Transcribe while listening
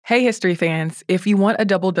Hey, history fans. If you want a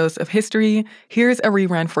double dose of history, here's a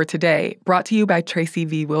rerun for today, brought to you by Tracy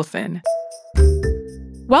V. Wilson.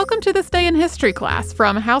 Welcome to This Day in History class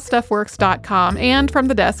from HowStuffWorks.com and from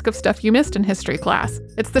the desk of Stuff You Missed in History class.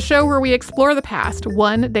 It's the show where we explore the past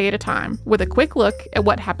one day at a time with a quick look at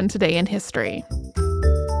what happened today in history.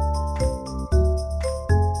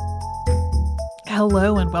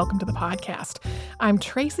 Hello and welcome to the podcast. I'm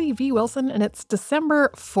Tracy V. Wilson and it's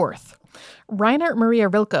December 4th. Rainer Maria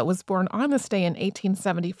Rilke was born on this day in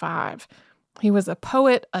 1875. He was a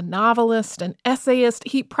poet, a novelist, an essayist.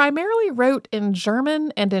 He primarily wrote in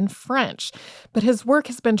German and in French, but his work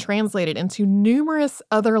has been translated into numerous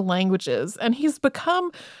other languages, and he's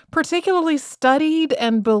become particularly studied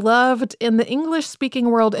and beloved in the English-speaking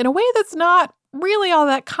world in a way that's not really all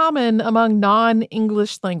that common among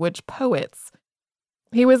non-English language poets.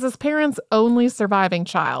 He was his parents' only surviving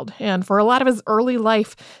child, and for a lot of his early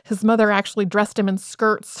life, his mother actually dressed him in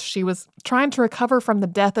skirts. She was trying to recover from the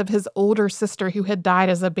death of his older sister who had died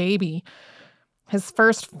as a baby. His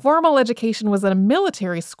first formal education was at a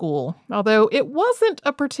military school, although it wasn't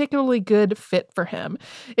a particularly good fit for him.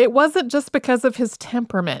 It wasn't just because of his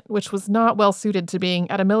temperament, which was not well suited to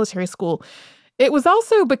being at a military school. It was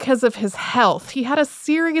also because of his health. He had a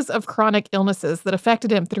series of chronic illnesses that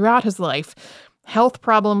affected him throughout his life. Health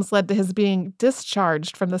problems led to his being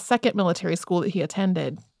discharged from the second military school that he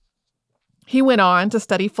attended. He went on to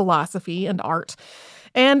study philosophy and art,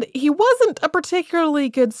 and he wasn't a particularly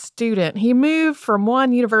good student. He moved from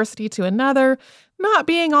one university to another, not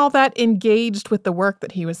being all that engaged with the work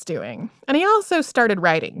that he was doing. And he also started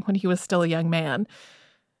writing when he was still a young man.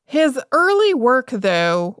 His early work,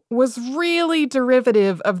 though, was really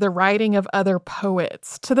derivative of the writing of other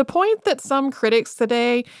poets, to the point that some critics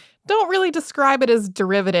today don't really describe it as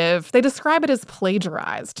derivative. They describe it as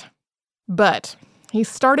plagiarized. But he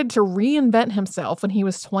started to reinvent himself when he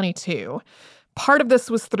was 22. Part of this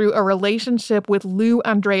was through a relationship with Lou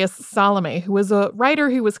Andreas Salome, who was a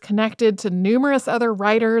writer who was connected to numerous other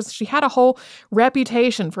writers. She had a whole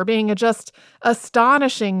reputation for being a just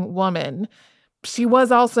astonishing woman. She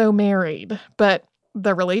was also married, but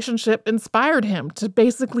the relationship inspired him to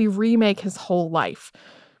basically remake his whole life.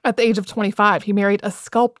 At the age of 25, he married a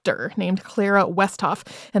sculptor named Clara Westhoff,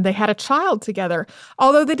 and they had a child together,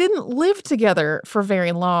 although they didn't live together for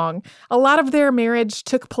very long. A lot of their marriage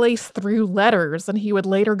took place through letters, and he would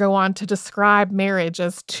later go on to describe marriage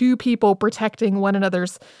as two people protecting one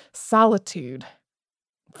another's solitude.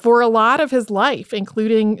 For a lot of his life,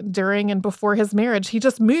 including during and before his marriage, he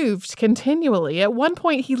just moved continually. At one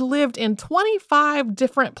point, he lived in 25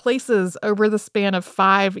 different places over the span of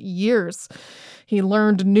 5 years. He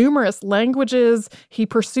learned numerous languages. He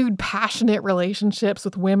pursued passionate relationships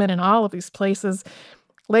with women in all of these places.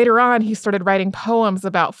 Later on, he started writing poems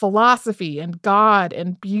about philosophy and God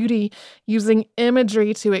and beauty, using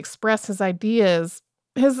imagery to express his ideas.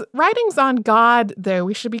 His writings on God, though,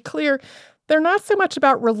 we should be clear, they're not so much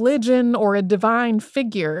about religion or a divine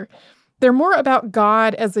figure. They're more about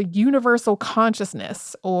God as a universal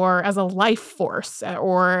consciousness or as a life force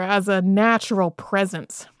or as a natural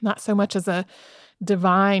presence, not so much as a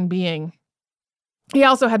divine being. He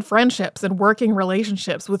also had friendships and working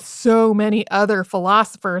relationships with so many other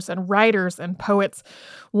philosophers and writers and poets.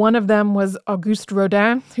 One of them was Auguste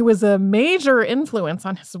Rodin, who was a major influence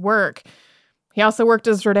on his work. He also worked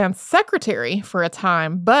as Rodin's secretary for a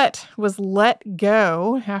time, but was let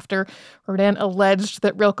go after Rodin alleged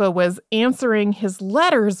that Rilke was answering his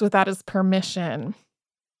letters without his permission.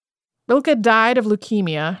 Rilke died of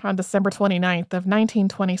leukemia on December 29th of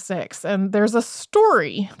 1926, and there's a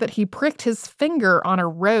story that he pricked his finger on a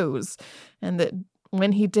rose, and that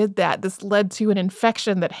when he did that, this led to an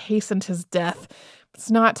infection that hastened his death. It's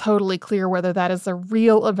not totally clear whether that is a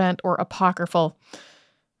real event or apocryphal.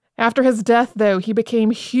 After his death, though, he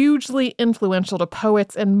became hugely influential to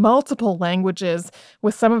poets in multiple languages,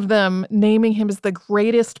 with some of them naming him as the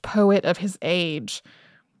greatest poet of his age.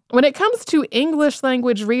 When it comes to English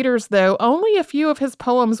language readers, though, only a few of his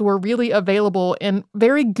poems were really available in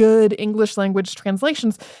very good English language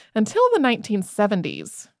translations until the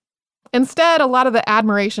 1970s. Instead, a lot of the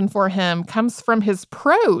admiration for him comes from his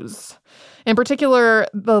prose. In particular,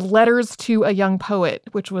 the Letters to a Young Poet,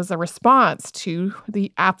 which was a response to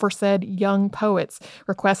the aforesaid young poet's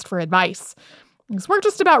request for advice. These weren't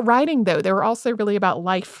just about writing, though. They were also really about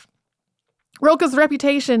life. Rilke's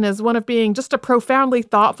reputation is one of being just a profoundly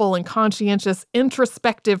thoughtful and conscientious,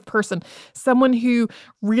 introspective person, someone who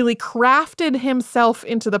really crafted himself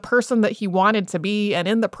into the person that he wanted to be, and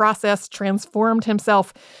in the process transformed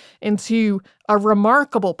himself into a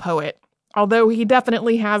remarkable poet although he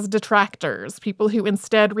definitely has detractors, people who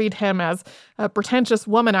instead read him as a pretentious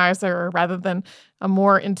womanizer rather than a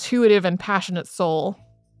more intuitive and passionate soul.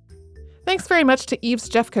 Thanks very much to Eves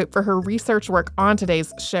Jeffcoat for her research work on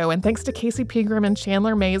today's show, and thanks to Casey Pegram and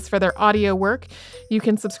Chandler Mays for their audio work. You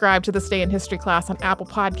can subscribe to This Day in History class on Apple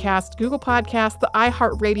Podcasts, Google Podcasts, the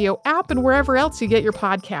iHeartRadio app, and wherever else you get your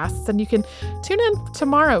podcasts. And you can tune in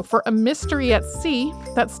tomorrow for a mystery at sea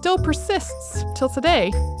that still persists till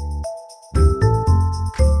today.